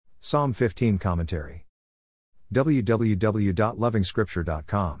Psalm 15 Commentary.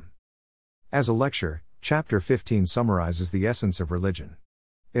 www.lovingscripture.com. As a lecture, Chapter 15 summarizes the essence of religion.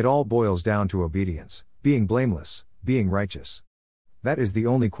 It all boils down to obedience, being blameless, being righteous. That is the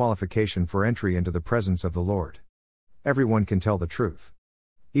only qualification for entry into the presence of the Lord. Everyone can tell the truth.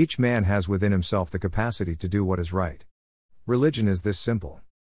 Each man has within himself the capacity to do what is right. Religion is this simple.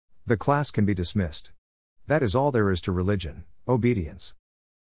 The class can be dismissed. That is all there is to religion, obedience.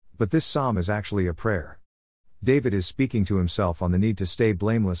 But this psalm is actually a prayer. David is speaking to himself on the need to stay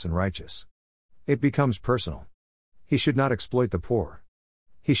blameless and righteous. It becomes personal. He should not exploit the poor.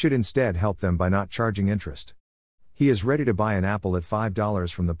 He should instead help them by not charging interest. He is ready to buy an apple at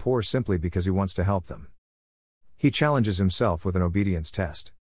 $5 from the poor simply because he wants to help them. He challenges himself with an obedience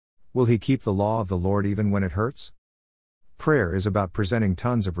test. Will he keep the law of the Lord even when it hurts? Prayer is about presenting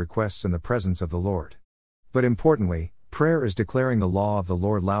tons of requests in the presence of the Lord. But importantly, prayer is declaring the law of the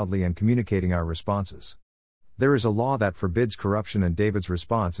Lord loudly and communicating our responses. There is a law that forbids corruption, and David's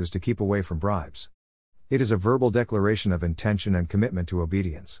response is to keep away from bribes. It is a verbal declaration of intention and commitment to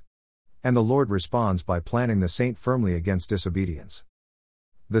obedience. And the Lord responds by planting the saint firmly against disobedience.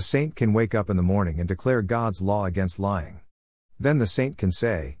 The saint can wake up in the morning and declare God's law against lying. Then the saint can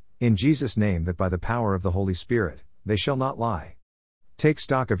say, in Jesus' name, that by the power of the Holy Spirit, they shall not lie. Take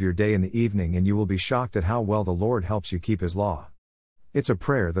stock of your day in the evening and you will be shocked at how well the Lord helps you keep His law. It's a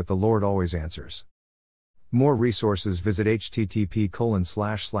prayer that the Lord always answers. More resources, visit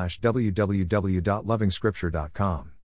http://www.lovingscripture.com.